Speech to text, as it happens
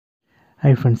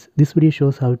Hi friends, this video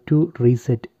shows how to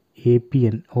reset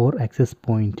APN or access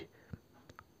point.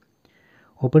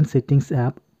 Open Settings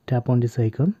app, tap on this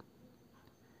icon,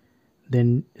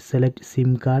 then select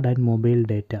SIM card and mobile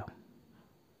data.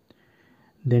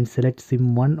 Then select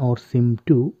SIM 1 or SIM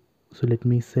 2. So let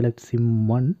me select SIM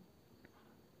 1.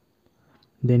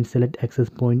 Then select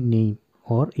access point name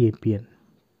or APN.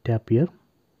 Tap here.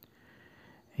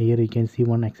 Here you can see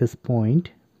one access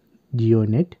point,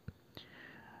 GeoNet.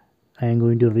 I am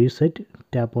going to reset.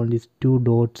 Tap on these two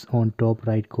dots on top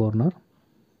right corner.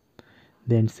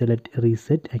 Then select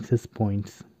reset access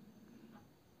points.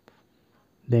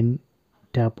 Then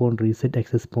tap on reset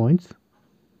access points.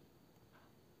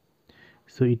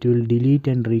 So it will delete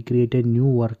and recreate a new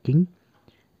working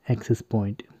access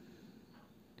point.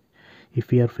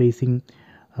 If we are facing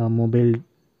a mobile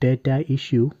data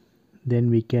issue,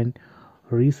 then we can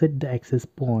reset the access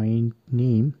point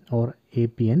name or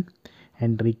APN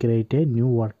and recreate a new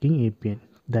working APN.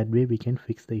 That way we can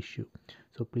fix the issue.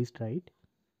 So please try it.